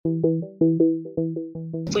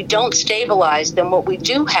If we don't stabilize, then what we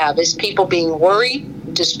do have is people being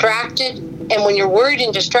worried, distracted, and when you're worried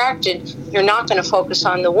and distracted, you're not going to focus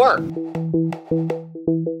on the work.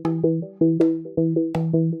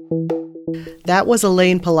 That was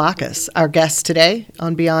Elaine Polakis, our guest today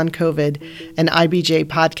on Beyond COVID, an IBJ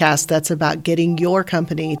podcast that's about getting your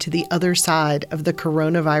company to the other side of the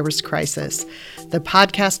coronavirus crisis. The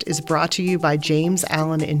podcast is brought to you by James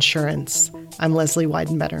Allen Insurance. I'm Leslie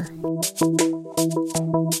Weidenbetter.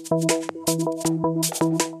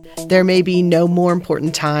 There may be no more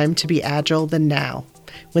important time to be agile than now,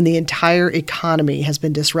 when the entire economy has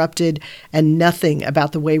been disrupted and nothing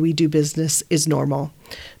about the way we do business is normal.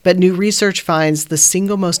 But new research finds the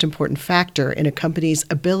single most important factor in a company's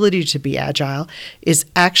ability to be agile is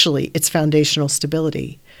actually its foundational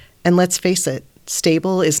stability. And let's face it,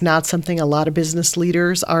 stable is not something a lot of business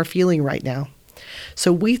leaders are feeling right now.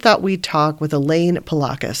 So we thought we'd talk with Elaine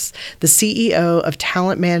Polakis, the CEO of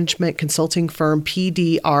talent management consulting firm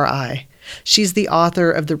PDRI. She's the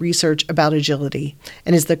author of the research about agility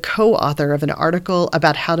and is the co-author of an article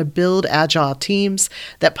about how to build agile teams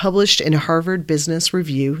that published in Harvard Business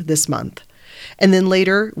Review this month. And then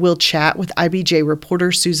later, we'll chat with IBJ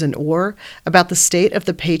reporter Susan Orr about the state of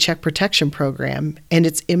the Paycheck Protection Program and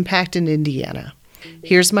its impact in Indiana.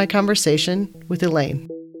 Here's my conversation with Elaine.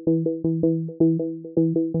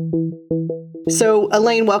 So,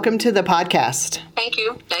 Elaine, welcome to the podcast. Thank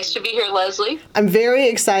you. Nice to be here, Leslie. I'm very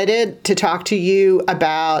excited to talk to you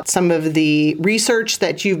about some of the research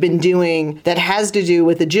that you've been doing that has to do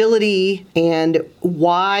with agility and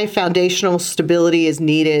why foundational stability is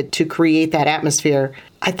needed to create that atmosphere.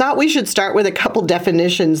 I thought we should start with a couple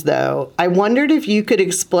definitions, though. I wondered if you could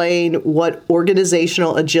explain what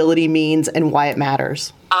organizational agility means and why it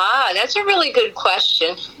matters. That's a really good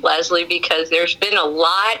question, Leslie, because there's been a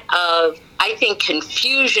lot of, I think,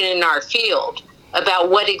 confusion in our field about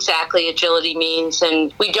what exactly agility means,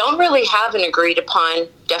 and we don't really have an agreed upon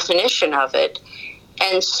definition of it.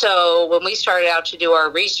 And so when we started out to do our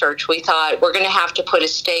research, we thought we're going to have to put a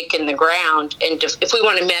stake in the ground, and if we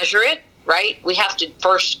want to measure it, right, we have to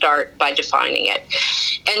first start by defining it.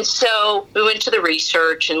 And so we went to the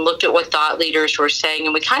research and looked at what thought leaders were saying,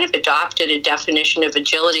 and we kind of adopted a definition of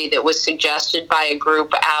agility that was suggested by a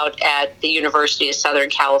group out at the University of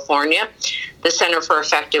Southern California, the Center for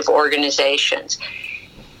Effective Organizations.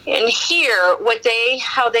 And here,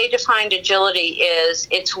 how they defined agility is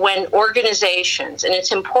it's when organizations, and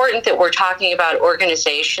it's important that we're talking about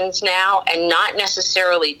organizations now and not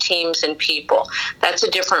necessarily teams and people. That's a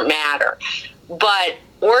different matter. But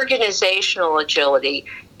organizational agility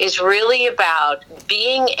is really about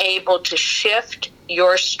being able to shift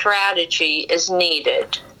your strategy as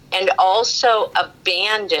needed and also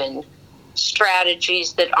abandon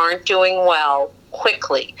strategies that aren't doing well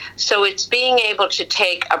quickly. So it's being able to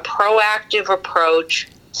take a proactive approach,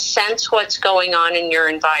 sense what's going on in your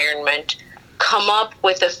environment, come up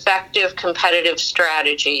with effective competitive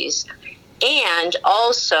strategies, and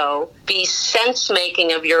also be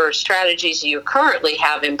sense-making of your strategies you currently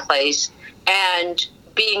have in place and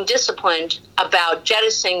being disciplined about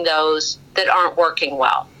jettisoning those that aren't working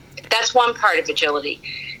well. That's one part of agility.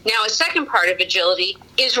 Now, a second part of agility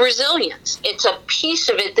is resilience. It's a piece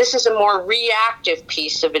of it. This is a more reactive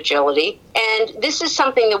piece of agility. And this is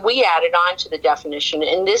something that we added on to the definition.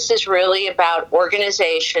 And this is really about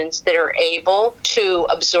organizations that are able to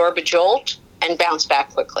absorb a jolt and bounce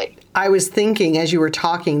back quickly. I was thinking as you were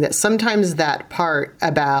talking that sometimes that part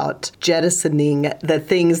about jettisoning the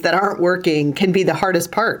things that aren't working can be the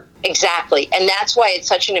hardest part. Exactly. And that's why it's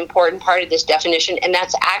such an important part of this definition. And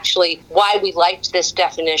that's actually why we liked this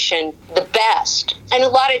definition the best. And a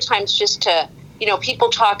lot of times people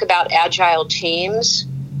talk about agile teams.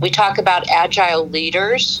 We talk about agile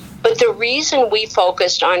leaders. But the reason we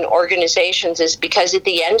focused on organizations is because at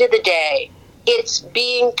the end of the day, it's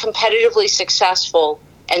being competitively successful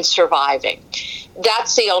and surviving.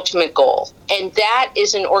 That's the ultimate goal. And that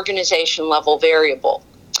is an organization level variable.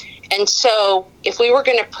 And so if we were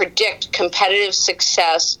going to predict competitive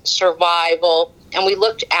success, survival, and we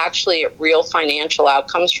looked actually at real financial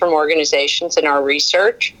outcomes from organizations in our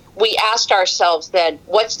research, we asked ourselves then,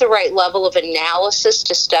 what's the right level of analysis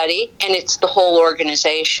to study? And it's the whole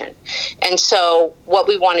organization. And so what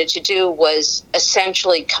we wanted to do was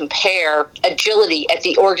essentially compare agility at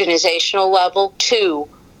the organizational level to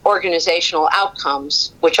organizational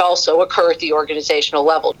outcomes, which also occur at the organizational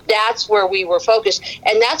level. That's where we were focused.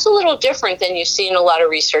 And that's a little different than you see in a lot of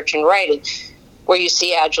research and writing. where you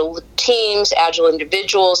see agile teams, agile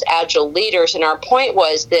individuals, agile leaders. And our point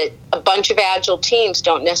was that a bunch of agile teams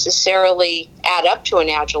don't necessarily add up to an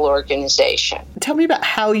agile organization. Tell me about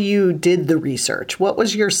how you did the research. What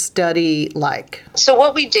was your study like? So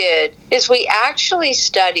what we did is we actually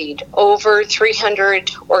studied over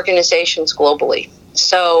 300 organizations globally.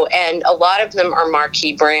 So, and a lot of them are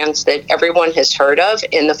marquee brands that everyone has heard of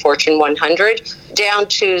in the Fortune 100, down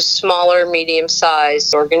to smaller,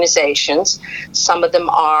 medium-sized organizations. Some of them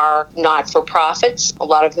are not-for-profits. A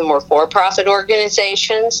lot of them were for-profit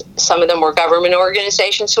organizations. Some of them were government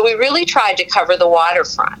organizations. So we really tried to cover the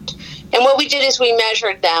waterfront. And what we did is we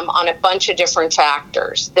measured them on a bunch of different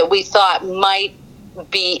factors that we thought might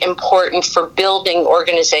be important for building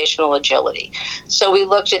organizational agility. So we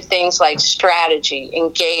looked at things like strategy,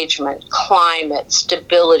 engagement, climate,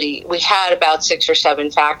 stability. We had about 6 or 7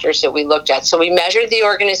 factors that we looked at. So we measured the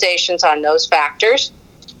organizations on those factors.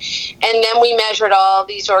 And then we measured all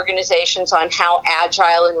these organizations on how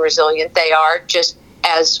agile and resilient they are, just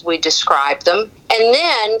as we described them. And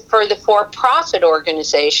then for the for-profit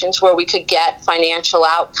organizations where we could get financial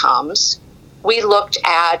outcomes, we looked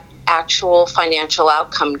at actual financial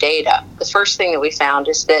outcome data. The first thing that we found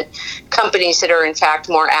is that companies that are in fact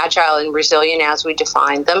more agile and resilient as we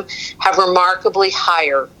define them have remarkably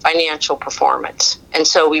higher financial performance. And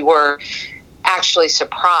so we were actually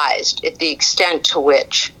surprised at the extent to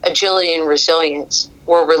which agility and resilience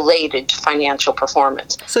were related to financial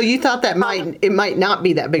performance. So you thought that it might not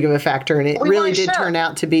be that big of a factor, and it really did turn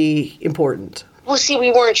out to be important. Well, see,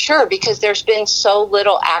 we weren't sure because there's been so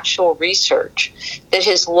little actual research that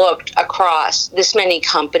has looked across this many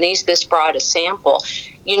companies, this broad a sample.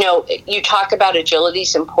 You know, you talk about agility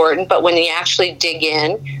is important, but when you actually dig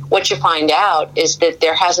in, what you find out is that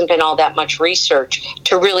there hasn't been all that much research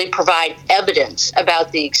to really provide evidence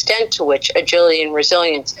about the extent to which agility and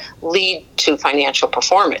resilience lead to financial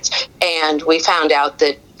performance. And we found out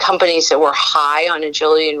that companies that were high on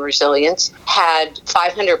agility and resilience had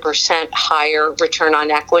 500% higher return on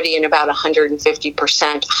equity and about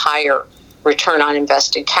 150% higher return on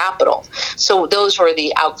invested capital. So those were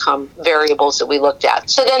the outcome variables that we looked at.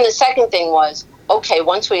 So then the second thing was, okay,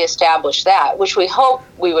 once we establish that, which we hope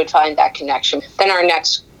we would find that connection, then our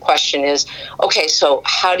next question is, okay, so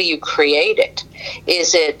how do you create it?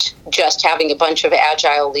 Is it just having a bunch of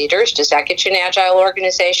agile leaders? Does that get you an agile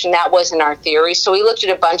organization? That wasn't our theory. So we looked at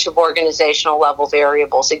a bunch of organizational level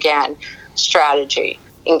variables. Again, strategy,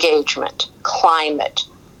 engagement, climate.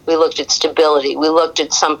 We looked at stability. We looked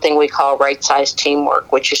at something we call right-sized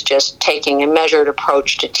teamwork, which is just taking a measured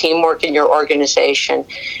approach to teamwork in your organization.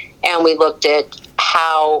 And we looked at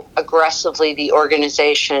how aggressively the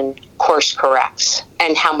organization course corrects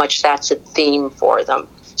and how much that's a theme for them.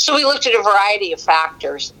 So we looked at a variety of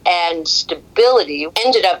factors, and stability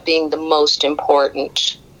ended up being the most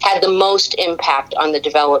important, had the most impact on the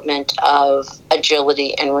development of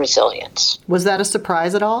agility and resilience. Was that a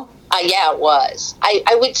surprise at all? Yeah, it was.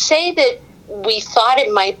 I would say that we thought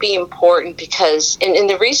it might be important because, and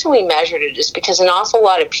the reason we measured it is because an awful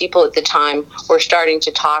lot of people at the time were starting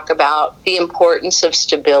to talk about the importance of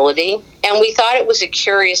stability. And we thought it was a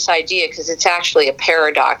curious idea because it's actually a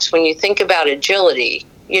paradox. When you think about agility,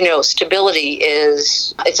 you know, stability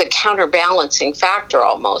it's a counterbalancing factor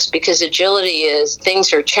almost, because agility is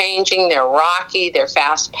things are changing, they're rocky, they're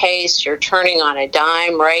fast paced, you're turning on a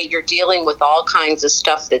dime, right? You're dealing with all kinds of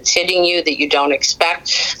stuff that's hitting you that you don't expect.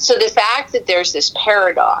 So the fact that there's this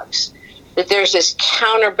paradox, that there's this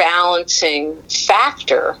counterbalancing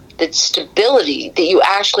factor, that stability that you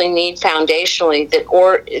actually need foundationally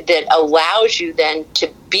that allows you then to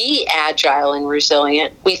be agile and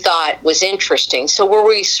resilient, we thought was interesting. So were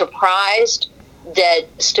we surprised that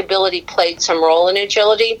stability played some role in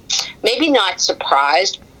agility? Maybe not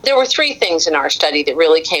surprised. There were 3 things in our study that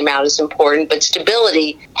really came out as important, but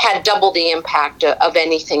stability had double the impact of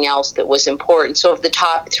anything else that was important. So of the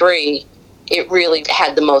top 3, it really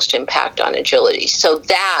had the most impact on agility. So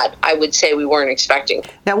that, I would say, we weren't expecting.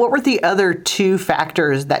 Now, what were the other 2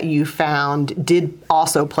 factors that you found did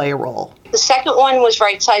also play a role? The second one was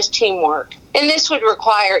right-sized teamwork. And this would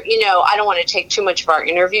require, I don't want to take too much of our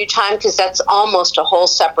interview time because that's almost a whole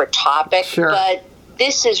separate topic. Sure. But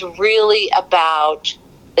this is really about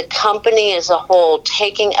the company as a whole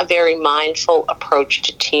taking a very mindful approach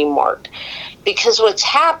to teamwork. Because what's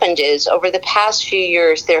happened is, over the past few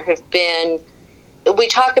years, there have been, we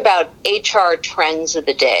talk about HR trends of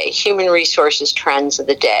the day, human resources trends of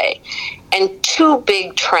the day. And 2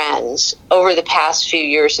 big trends over the past few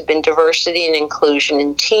years have been diversity and inclusion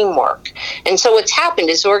and teamwork. And so what's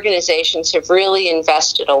happened is organizations have really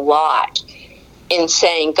invested a lot in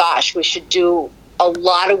saying, gosh, we should do a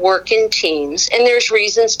lot of work in teams, and there's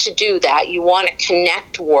reasons to do that. You want to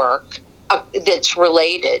connect work that's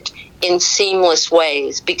related in seamless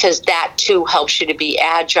ways because that too helps you to be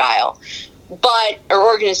agile. But our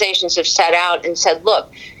organizations have set out and said,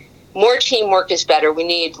 look, more teamwork is better. We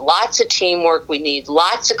need lots of teamwork. We need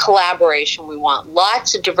lots of collaboration. We want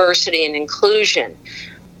lots of diversity and inclusion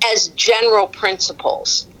as general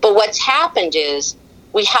principles. But what's happened is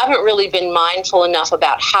we haven't really been mindful enough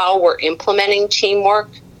about how we're implementing teamwork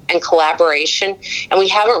and collaboration, and we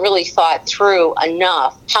haven't really thought through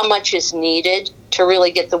enough how much is needed to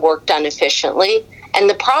really get the work done efficiently. And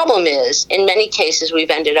the problem is, in many cases, we've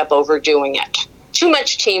ended up overdoing it. Too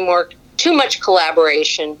much teamwork, too much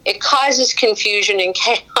collaboration. It causes confusion and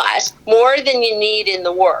chaos more than you need in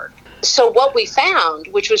the work. So what we found,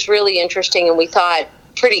 which was really interesting and we thought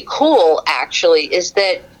pretty cool actually, is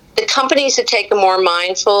that the companies that take a more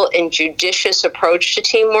mindful and judicious approach to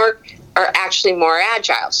teamwork are actually more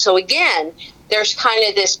agile. So again, there's kind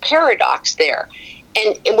of this paradox there.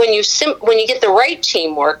 And when you get the right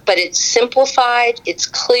teamwork, but it's simplified, it's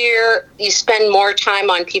clear, you spend more time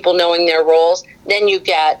on people knowing their roles, then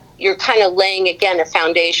you're kind of laying, again, a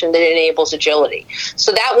foundation that enables agility.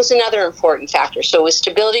 So that was another important factor. So it was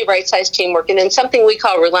stability, right-sized teamwork, and then something we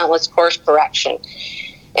call relentless course correction.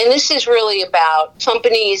 And this is really about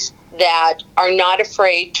companies that are not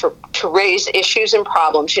afraid to raise issues and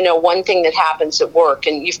problems. You know, one thing that happens at work,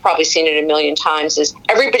 and you've probably seen it a million times, is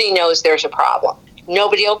everybody knows there's a problem.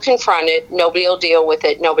 Nobody will confront it, nobody will deal with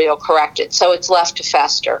it, nobody will correct it. So it's left to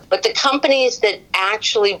fester. But the companies that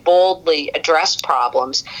actually boldly address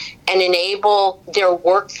problems and enable their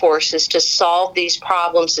workforces to solve these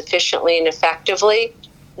problems efficiently and effectively,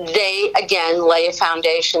 they, again, lay a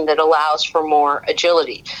foundation that allows for more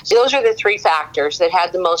agility. So those are the three factors that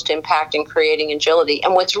had the most impact in creating agility.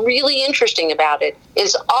 And what's really interesting about it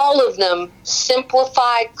is all of them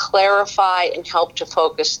simplify, clarify, and help to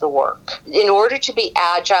focus the work. In order to be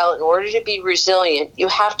agile, in order to be resilient, you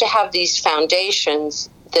have to have these foundations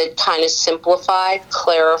that kind of simplify,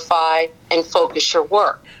 clarify, and focus your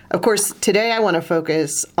work. Of course, today I want to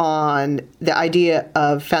focus on the idea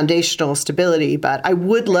of foundational stability, but I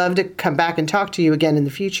would love to come back and talk to you again in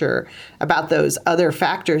the future about those other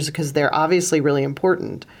factors because they're obviously really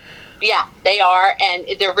important. Yeah, they are, and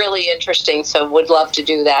they're really interesting, so would love to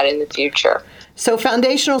do that in the future. So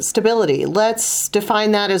foundational stability, let's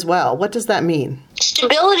define that as well. What does that mean?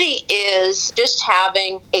 Stability is just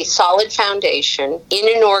having a solid foundation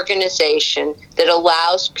in an organization that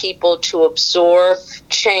allows people to absorb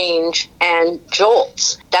change and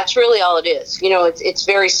jolts. That's really all it is. You know, it's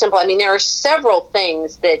very simple. I mean, there are several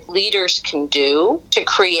things that leaders can do to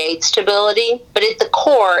create stability, but at the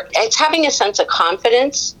core, it's having a sense of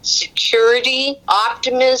confidence, security,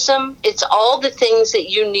 optimism. It's all the things that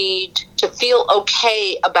you need to feel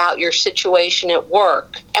okay about your situation at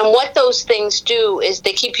work. And what those things do is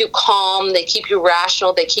they keep you calm, they keep you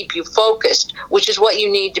rational, they keep you focused, which is what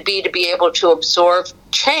you need to be able to absorb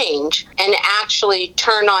change and actually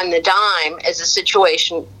turn on the dime as a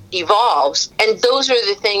situation evolves. And those are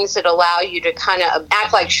the things that allow you to kind of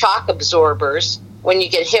act like shock absorbers when you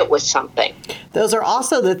get hit with something. Those are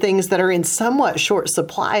also the things that are in somewhat short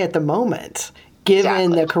supply at the moment,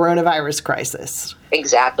 given the coronavirus crisis.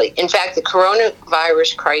 Exactly. In fact, the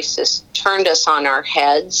coronavirus crisis turned us on our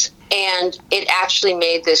heads, and it actually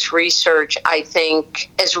made this research, I think,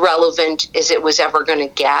 as relevant as it was ever going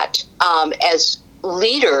to get. As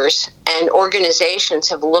leaders and organizations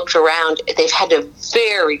have looked around, they've had to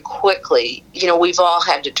very quickly, we've all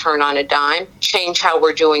had to turn on a dime, change how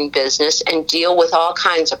we're doing business, and deal with all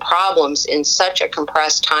kinds of problems in such a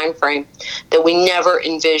compressed time frame that we never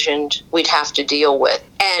envisioned we'd have to deal with.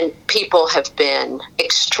 And people have been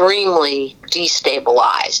extremely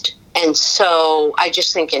destabilized. And so I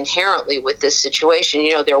just think inherently with this situation,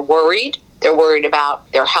 they're worried. They're worried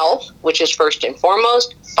about their health, which is first and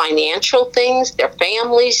foremost, financial things, their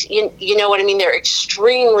families, you know what I mean? They're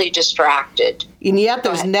extremely distracted. And yet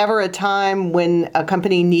there's never a time when a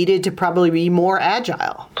company needed to probably be more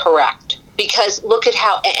agile. Correct. Because look at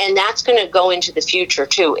how, and that's going to go into the future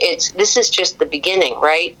too. This is just the beginning,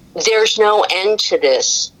 right? There's no end to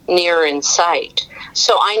this near in sight.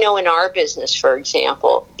 So I know in our business, for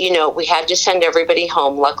example, we had to send everybody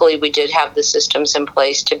home. Luckily, we did have the systems in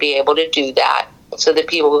place to be able to do that so that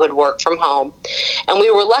people could work from home. And we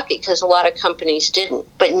were lucky because a lot of companies didn't.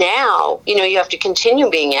 But now, you have to continue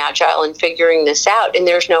being agile and figuring this out. And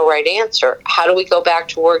there's no right answer. How do we go back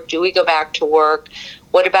to work? Do we go back to work?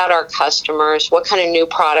 What about our customers? What kind of new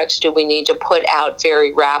products do we need to put out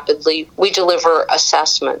very rapidly? We deliver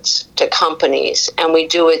assessments to companies, and we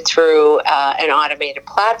do it through an automated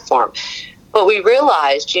platform. But we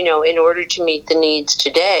realized, in order to meet the needs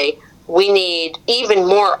today, we need even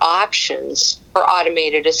more options for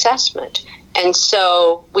automated assessment. And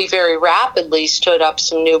so we very rapidly stood up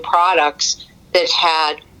some new products that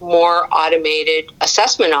had more automated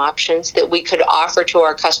assessment options that we could offer to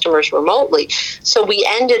our customers remotely. So we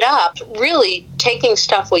ended up really taking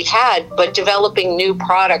stuff we had, but developing new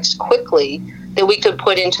products quickly that we could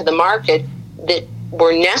put into the market that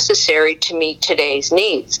were necessary to meet today's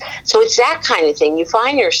needs. So it's that kind of thing. You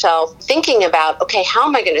find yourself thinking about, okay, how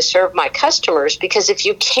am I going to serve my customers? Because if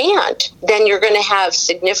you can't, then you're going to have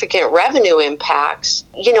significant revenue impacts.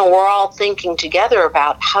 We're all thinking together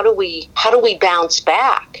about how do we bounce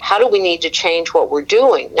back? How do we need to change what we're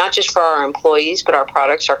doing, not just for our employees, but our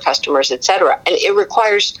products, our customers, et cetera. And it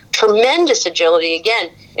requires tremendous agility, again,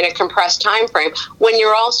 in a compressed time frame, when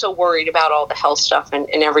you're also worried about all the health stuff and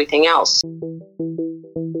everything else.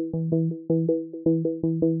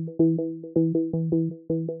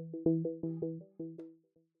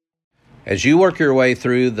 As you work your way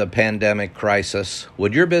through the pandemic crisis,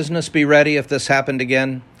 would your business be ready if this happened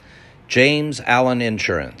again? James Allen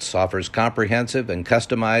Insurance offers comprehensive and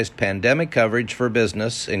customized pandemic coverage for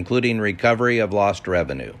business, including recovery of lost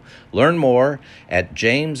revenue. Learn more at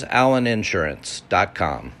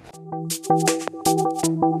jamesalleninsurance.com.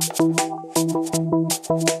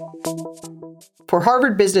 For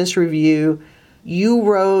Harvard Business Review, you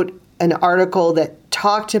wrote an article that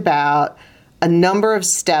talked about a number of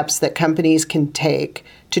steps that companies can take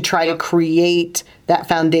to try to create that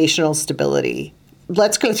foundational stability.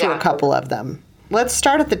 Let's go through a couple of them. Let's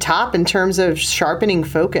start at the top in terms of sharpening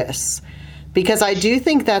focus, because I do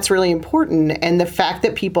think that's really important. And the fact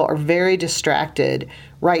that people are very distracted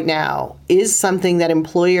right now is something that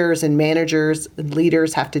employers and managers and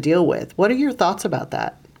leaders have to deal with. What are your thoughts about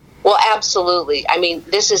that? Well, absolutely. I mean,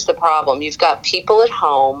 this is the problem. You've got people at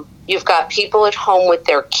home. You've got people at home with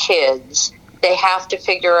their kids. They have to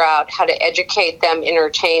figure out how to educate them,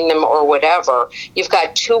 entertain them, or whatever. You've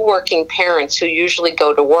got two working parents who usually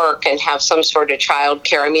go to work and have some sort of child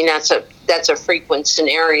care. I mean, that's a frequent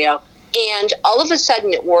scenario. And all of a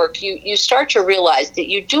sudden at work, you start to realize that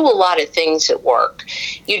you do a lot of things at work.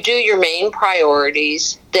 You do your main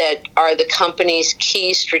priorities that are the company's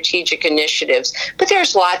key strategic initiatives, but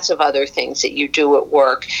there's lots of other things that you do at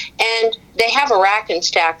work. And they have a rack and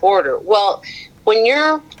stack order. Well, when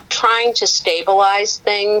you're trying to stabilize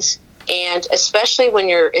things, and especially when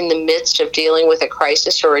you're in the midst of dealing with a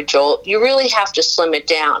crisis or a jolt, you really have to slim it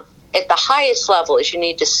down. At the highest level is you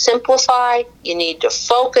need to simplify, you need to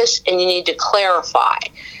focus, and you need to clarify,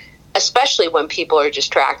 especially when people are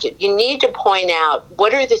distracted. You need to point out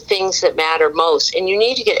what are the things that matter most, and you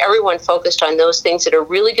need to get everyone focused on those things that are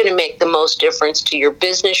really going to make the most difference to your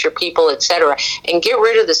business, your people, et cetera, and get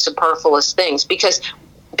rid of the superfluous things, because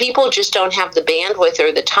people just don't have the bandwidth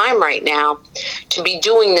or the time right now to be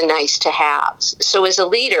doing the nice to haves. So as a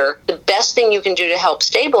leader, the best thing you can do to help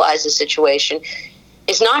stabilize the situation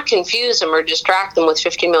is not confuse them or distract them with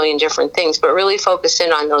 50 million different things, but really focus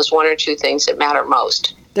in on those one or two things that matter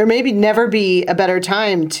most. There may never be a better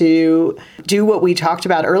time to do what we talked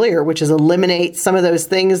about earlier, which is eliminate some of those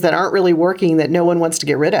things that aren't really working that no one wants to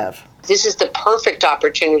get rid of. This is the perfect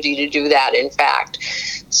opportunity to do that, in fact.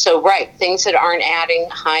 So, right, things that aren't adding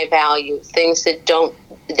high value, things that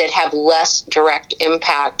have less direct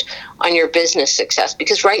impact on your business success.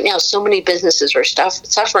 Because right now, so many businesses are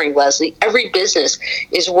suffering, Leslie. Every business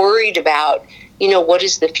is worried about, what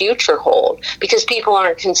does the future hold? Because people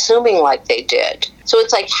aren't consuming like they did. So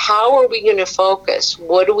it's like, how are we going to focus?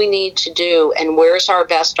 What do we need to do? And where's our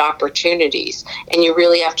best opportunities? And you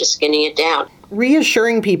really have to skinny it down.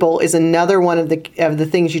 Reassuring people is another one of the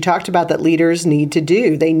things you talked about that leaders need to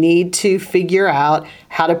do. They need to figure out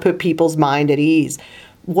how to put people's mind at ease.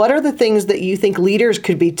 What are the things that you think leaders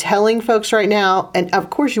could be telling folks right now? And of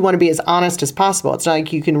course, you want to be as honest as possible. It's not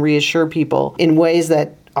like you can reassure people in ways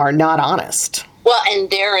that are not honest. Well, and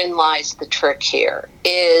therein lies the trick here,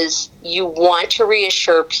 is you want to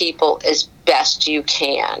reassure people as best you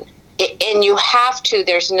can. And you have to,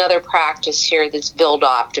 there's another practice here that's build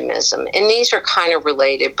optimism. And these are kind of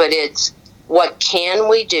related, but it's what can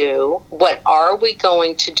we do? What are we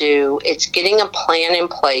going to do? It's getting a plan in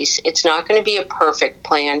place. It's not going to be a perfect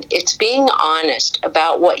plan. It's being honest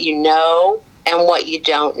about what you know and what you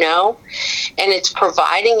don't know. And it's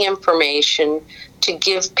providing information to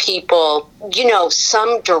give people,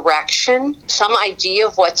 some direction, some idea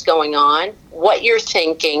of what's going on, what you're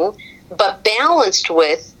thinking, but balanced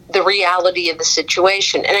with the reality of the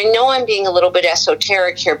situation. And I know I'm being a little bit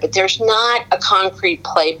esoteric here, but there's not a concrete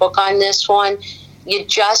playbook on this one. You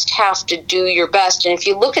just have to do your best. And if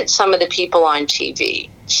you look at some of the people on TV,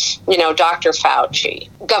 Dr. Fauci,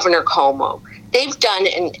 Governor Cuomo, they've done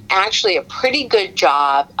actually a pretty good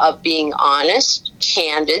job of being honest,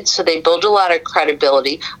 candid, so they build a lot of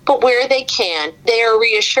credibility. But where they can, they are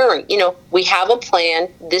reassuring. We have a plan.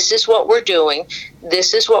 This is what we're doing.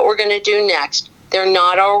 This is what we're going to do next. They're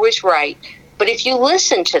not always right. But if you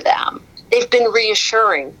listen to them, they've been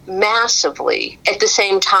reassuring massively at the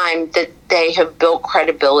same time that they have built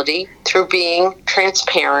credibility through being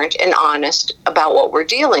transparent and honest about what we're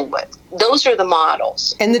dealing with. Those are the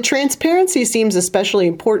models. And the transparency seems especially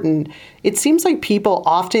important. It seems like people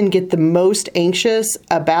often get the most anxious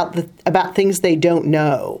about things they don't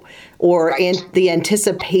know, or the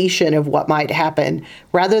anticipation of what might happen,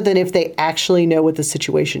 rather than if they actually know what the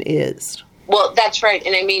situation is. Well, that's right.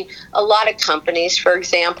 And I mean, a lot of companies, for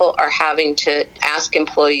example, are having to ask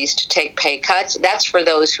employees to take pay cuts. That's for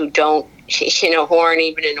those who don't, who aren't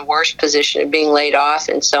even in a worse position of being laid off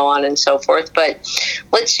and so on and so forth. But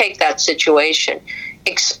let's take that situation.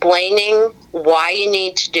 Explaining why you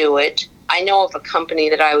need to do it. I know of a company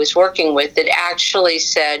that I was working with that actually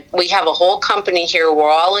said, we have a whole company here.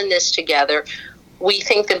 We're all in this together. We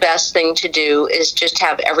think the best thing to do is just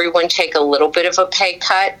have everyone take a little bit of a pay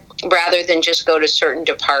cut rather than just go to certain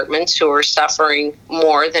departments who are suffering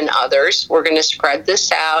more than others. We're going to spread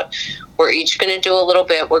this out. We're each going to do a little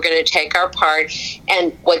bit. We're going to take our part.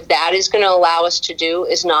 And what that is going to allow us to do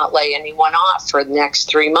is not lay anyone off for the next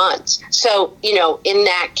 3 months. So, in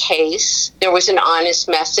that case, there was an honest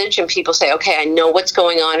message, and people say, okay, I know what's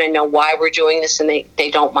going on. I know why we're doing this, and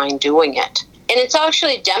they don't mind doing it. And it's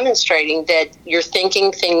actually demonstrating that you're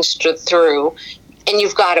thinking things through and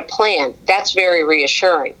you've got a plan. That's very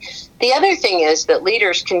reassuring. The other thing is that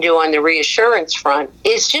leaders can do on the reassurance front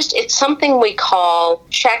is it's something we call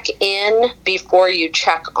check in before you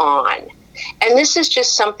check on. And this is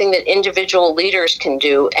just something that individual leaders can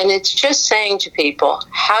do. And it's just saying to people,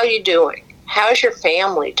 how are you doing? How's your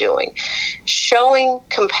family doing? Showing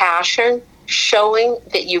compassion, showing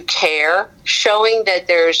that you care, showing that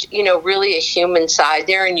there's, really a human side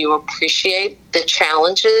there and you appreciate the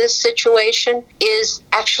challenge of this situation is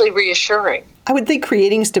actually reassuring. I would think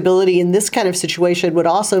creating stability in this kind of situation would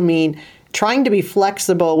also mean trying to be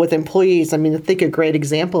flexible with employees. I mean, I think a great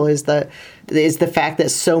example is the fact that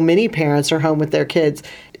so many parents are home with their kids.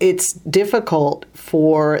 It's difficult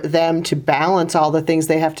for them to balance all the things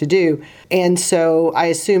they have to do. And so I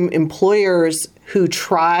assume employers who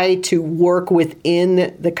try to work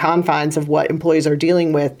within the confines of what employees are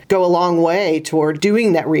dealing with go a long way toward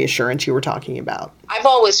doing that reassurance you were talking about. I've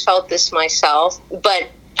always felt this myself, but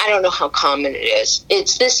I don't know how common it is.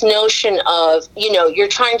 It's this notion of, you're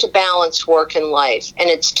trying to balance work and life, and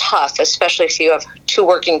it's tough, especially if you have two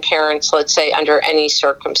working parents, let's say, under any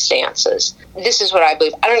circumstances. This is what I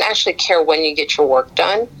believe. I don't actually care when you get your work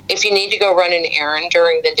done. If you need to go run an errand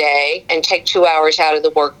during the day and take 2 hours out of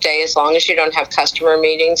the workday, as long as you don't have customer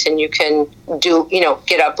meetings and you can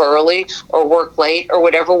get up early or work late or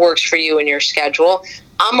whatever works for you in your schedule,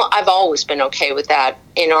 I've always been okay with that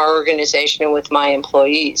in our organization and with my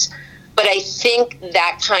employees. But I think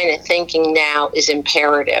that kind of thinking now is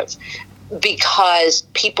imperative because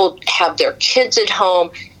people have their kids at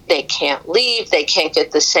home. They can't leave. They can't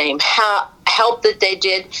get the same help that they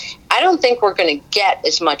did. I don't think we're going to get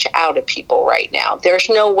as much out of people right now. There's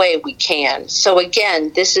no way we can. So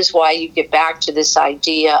again, this is why you get back to this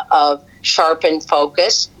idea of sharpen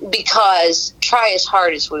focus, because try as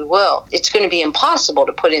hard as we will, it's going to be impossible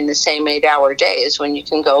to put in the same 8-hour day as when you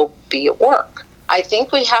can go be at work. I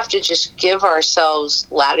think we have to just give ourselves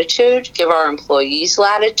latitude, give our employees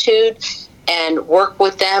latitude, and work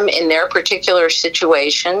with them in their particular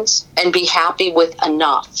situations and be happy with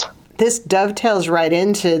enough. This dovetails right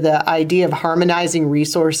into the idea of harmonizing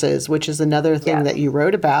resources, which is another thing that you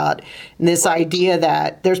wrote about. And this idea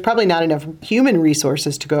that there's probably not enough human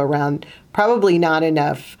resources to go around, probably not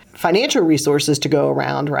enough financial resources to go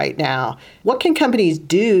around right now. What can companies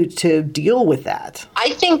do to deal with that?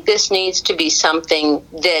 I think this needs to be something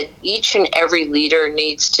that each and every leader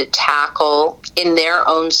needs to tackle in their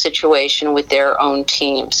own situation with their own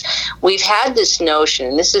teams. We've had this notion,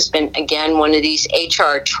 and this has been, again, one of these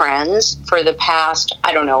HR trends for the past,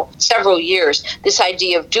 several years, this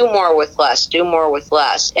idea of do more with less, do more with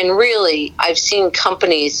less. And really, I've seen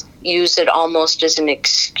companies use it almost as an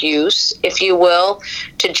excuse, if you will,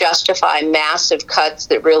 to justify massive cuts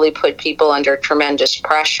that really put people under tremendous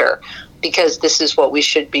pressure, because this is what we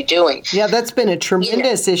should be doing. Yeah, that's been a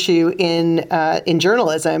tremendous issue in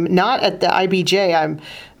journalism, not at the IBJ. I'm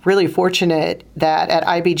really fortunate that at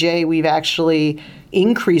IBJ we've actually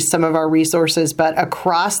increase some of our resources, but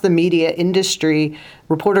across the media industry,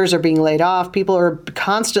 reporters are being laid off. People are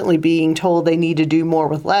constantly being told they need to do more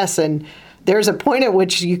with less. And there's a point at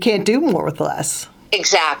which you can't do more with less.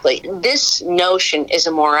 Exactly. This notion is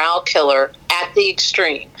a morale killer at the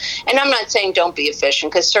extreme. And I'm not saying don't be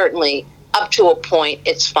efficient, because certainly up to a point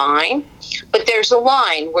it's fine. But there's a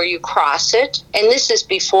line where you cross it. And this is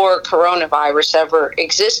before coronavirus ever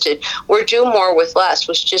existed, where do more with less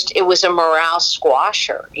was just, it was a morale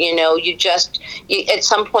squasher. You know, at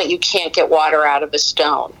some point you can't get water out of a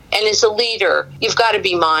stone. And as a leader, you've got to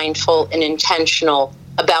be mindful and intentional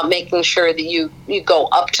about making sure that you go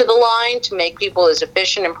up to the line to make people as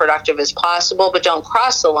efficient and productive as possible, but don't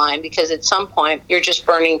cross the line, because at some point you're just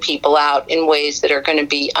burning people out in ways that are going to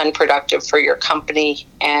be unproductive for your company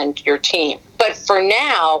and your team. But for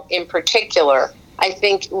now, in particular, I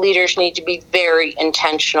think leaders need to be very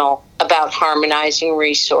intentional about harmonizing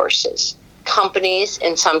resources. Companies,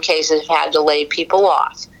 in some cases, have had to lay people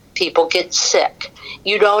off. People get sick.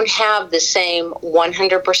 You don't have the same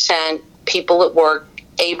 100% people at work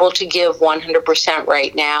able to give 100%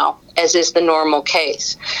 right now, as is the normal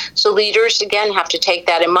case. So leaders, again, have to take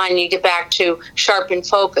that in mind. You get back to sharpen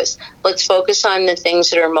focus. Let's focus on the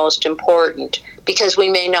things that are most important, because we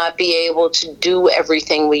may not be able to do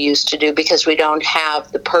everything we used to do because we don't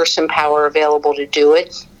have the person power available to do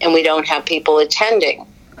it, and we don't have people attending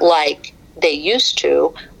like they used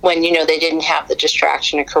to when, they didn't have the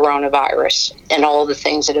distraction of coronavirus and all the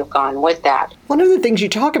things that have gone with that. One of the things you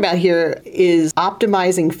talk about here is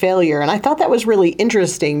optimizing failure. And I thought that was really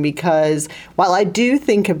interesting, because while I do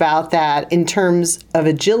think about that in terms of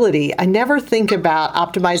agility, I never think about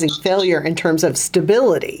optimizing failure in terms of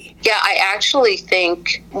stability. Yeah, I actually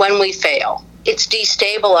think when we fail, it's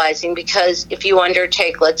destabilizing, because if you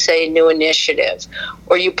undertake, let's say, a new initiative,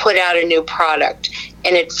 or you put out a new product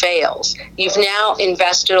and it fails, you've now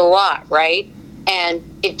invested a lot, right? And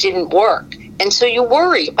it didn't work. And so you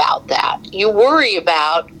worry about that. You worry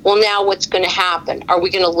about, well, now what's going to happen? Are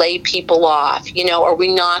we going to lay people off? Are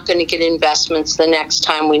we not going to get investments the next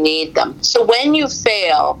time we need them? So when you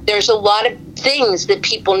fail, there's a lot of things that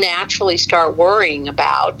people naturally start worrying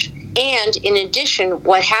about. And in addition,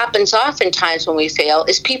 what happens oftentimes when we fail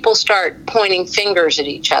is people start pointing fingers at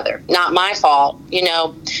each other. Not my fault.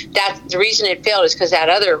 That's the reason it failed is because that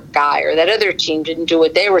other guy or that other team didn't do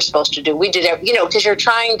what they were supposed to do. We did it, because you're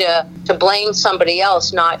trying to blame somebody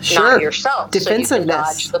else, not yourself. Defensiveness. So you can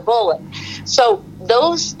dodge the bullet. So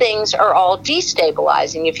those things are all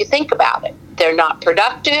destabilizing if you think about it. They're not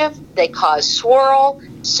productive. They cause swirl.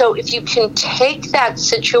 So if you can take that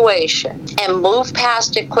situation and move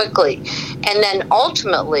past it quickly, and then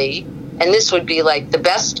ultimately, and this would be like the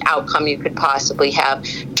best outcome you could possibly have,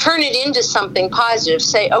 turn it into something positive.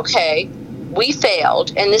 Say, okay, we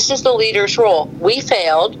failed, and this is the leader's role. We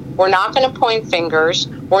failed. We're not going to point fingers.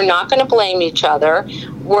 We're not going to blame each other.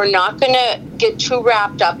 We're not going to get too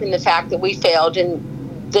wrapped up in the fact that we failed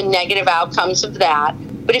and the negative outcomes of that.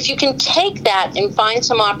 But if you can take that and find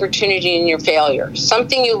some opportunity in your failure,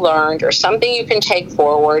 something you learned or something you can take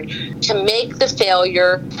forward to make the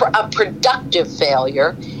failure a productive failure,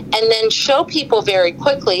 and then show people very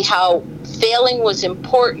quickly how failing was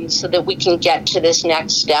important so that we can get to this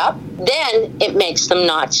next step, then it makes them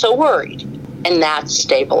not so worried. And that's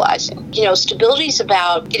stabilizing. Stability is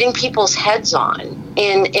about getting people's heads on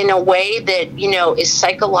in a way that, is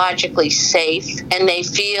psychologically safe, and they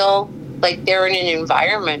feel like they're in an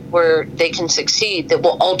environment where they can succeed, that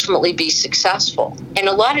will ultimately be successful. And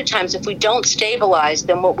a lot of times, if we don't stabilize,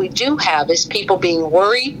 then what we do have is people being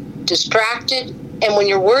worried, distracted. And when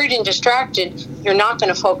you're worried and distracted, you're not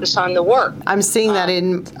going to focus on the work. I'm seeing that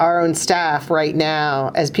in our own staff right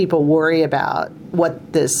now as people worry about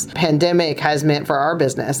what this pandemic has meant for our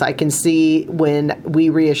business. I can see when we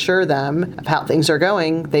reassure them of how things are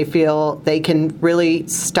going, they feel they can really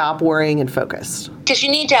stop worrying and focus. Because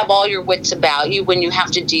you need to have all your wits about you when you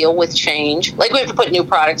have to deal with change. Like we have to put new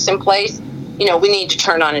products in place. We need to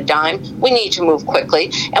turn on a dime. We need to move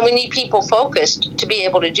quickly. And we need people focused to be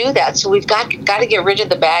able to do that. So we've got to get rid of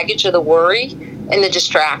the baggage of the worry and the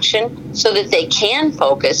distraction so that they can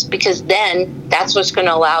focus, because then that's what's going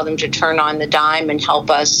to allow them to turn on the dime and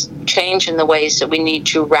help us change in the ways that we need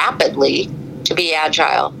to rapidly to be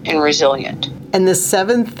agile and resilient. And the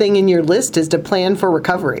seventh thing in your list is to plan for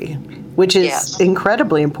recovery, which is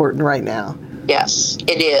incredibly important right now. Yes,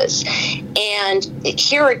 it is. And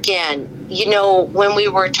here again, when we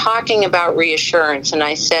were talking about reassurance, and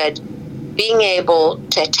I said, being able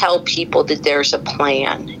to tell people that there's a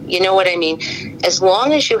plan. You know what I mean? As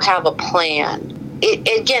long as you have a plan,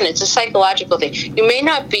 it's a psychological thing. You may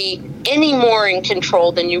not be any more in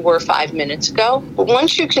control than you were 5 minutes ago. But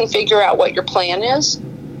once you can figure out what your plan is,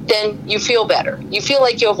 then you feel better. You feel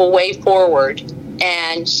like you have a way forward.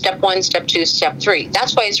 And step 1, step 2, step 3.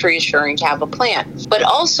 That's why it's reassuring to have a plan. But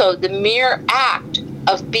also the mere act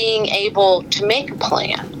of being able to make a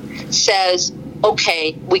plan says,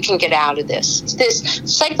 okay, we can get out of this. It's this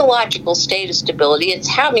psychological state of stability. It's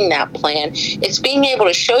having that plan. It's being able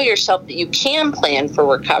to show yourself that you can plan for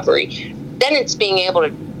recovery. Then it's being able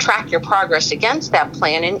to track your progress against that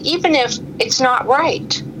plan. And even if it's not right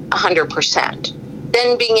 100%,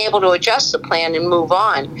 then being able to adjust the plan and move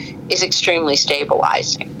on is extremely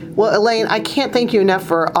stabilizing. Well, Elaine, I can't thank you enough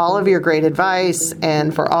for all of your great advice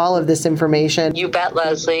and for all of this information. You bet,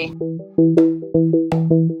 Leslie.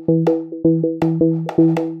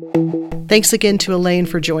 Thanks again to Elaine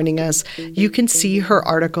for joining us. You can see her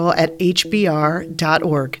article at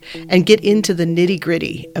hbr.org and get into the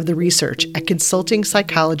nitty-gritty of the research at Consulting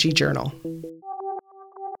Psychology Journal.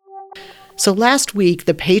 So last week,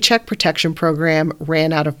 the Paycheck Protection Program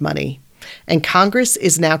ran out of money, and Congress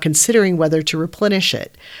is now considering whether to replenish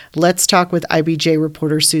it. Let's talk with IBJ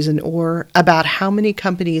reporter Susan Orr about how many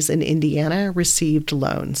companies in Indiana received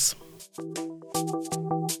loans.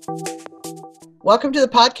 Welcome to the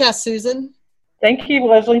podcast, Susan. Thank you,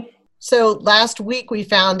 Leslie. So last week, we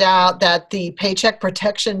found out that the Paycheck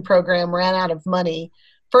Protection Program ran out of money.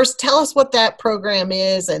 First, tell us what that program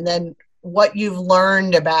is, and then what you've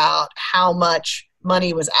learned about how much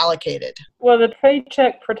money was allocated. Well, the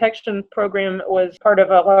Paycheck Protection Program was part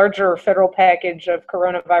of a larger federal package of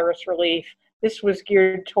coronavirus relief. This was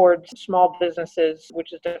geared towards small businesses,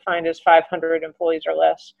 which is defined as 500 employees or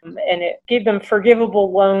less. And it gave them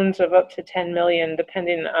forgivable loans of up to $10 million,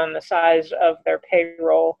 depending on the size of their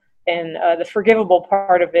payroll. And the forgivable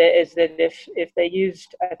part of it is that if they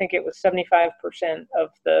used, I think it was 75%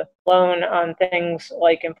 of the loan on things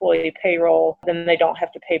like employee payroll, then they don't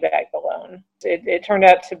have to pay back the loan. It turned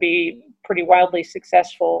out to be pretty wildly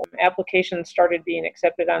successful. Applications started being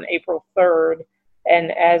accepted on April 3rd.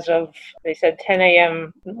 And as of, they said 10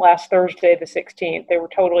 a.m. last Thursday, the 16th, they were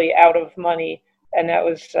totally out of money. And that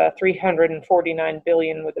was $349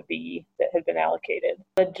 billion with a B that had been allocated.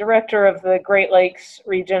 The director of the Great Lakes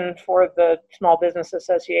region for the Small Business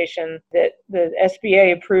Association, that the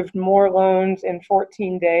SBA approved more loans in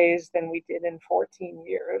 14 days than we did in 14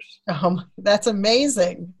 years. That's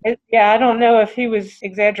amazing. I don't know if he was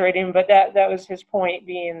exaggerating, but that was his point,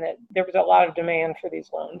 being that there was a lot of demand for these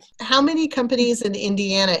loans. How many companies in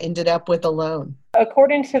Indiana ended up with a loan?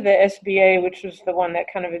 According to the SBA, which was the one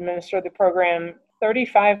that kind of administered the program,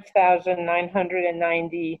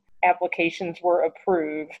 35,990 applications were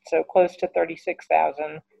approved, so close to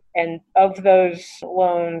 36,000. And of those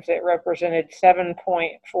loans, it represented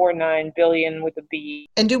 $7.49 billion with a B.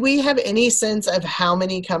 And do we have any sense of how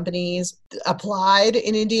many companies applied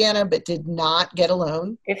in Indiana but did not get a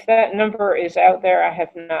loan? If that number is out there, I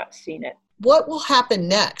have not seen it. What will happen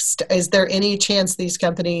next? Is there any chance these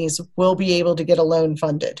companies will be able to get a loan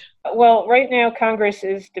funded? Well, right now, Congress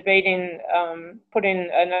is debating putting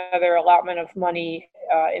another allotment of money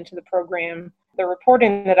into the program. The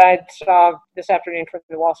reporting that I saw this afternoon from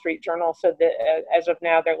the Wall Street Journal said that as of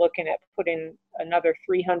now, they're looking at putting another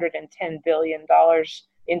 $310 billion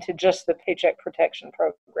into just the Paycheck Protection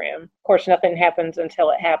Program. Of course, nothing happens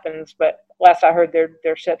until it happens, but last I heard,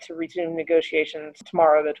 they're set to resume negotiations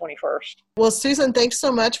tomorrow, the 21st. Well, Susan, thanks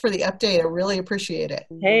so much for the update. I really appreciate it.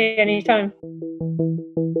 Hey, anytime.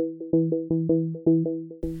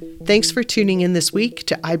 Thanks for tuning in this week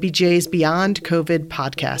to IBJ's Beyond COVID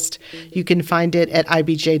podcast. You can find it at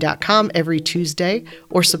ibj.com every Tuesday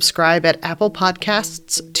or subscribe at Apple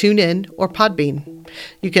Podcasts, TuneIn, or Podbean.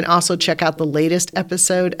 You can also check out the latest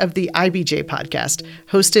episode of the IBJ podcast,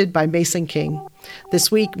 hosted by Mason King. This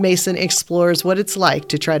week, Mason explores what it's like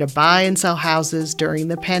to try to buy and sell houses during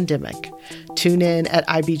the pandemic. Tune in at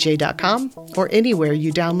ibj.com or anywhere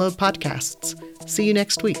you download podcasts. See you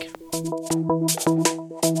next week.